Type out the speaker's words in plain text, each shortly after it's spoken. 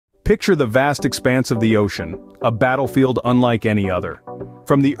Picture the vast expanse of the ocean, a battlefield unlike any other.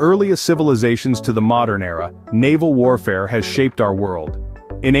 From the earliest civilizations to the modern era, naval warfare has shaped our world.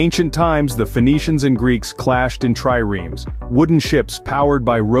 In ancient times, the Phoenicians and Greeks clashed in triremes, wooden ships powered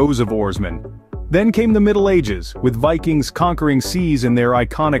by rows of oarsmen. Then came the Middle Ages, with Vikings conquering seas in their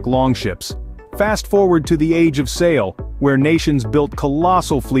iconic longships. Fast forward to the Age of Sail, where nations built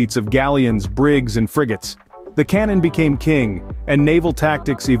colossal fleets of galleons, brigs, and frigates. The cannon became king, and naval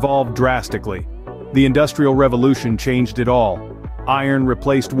tactics evolved drastically. The Industrial Revolution changed it all. Iron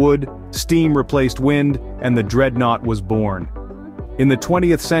replaced wood, steam replaced wind, and the dreadnought was born. In the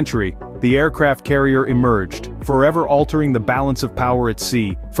 20th century, the aircraft carrier emerged, forever altering the balance of power at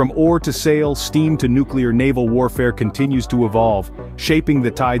sea. From oar to sail, steam to nuclear, naval warfare continues to evolve, shaping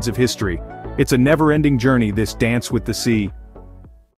the tides of history. It's a never-ending journey, this dance with the sea.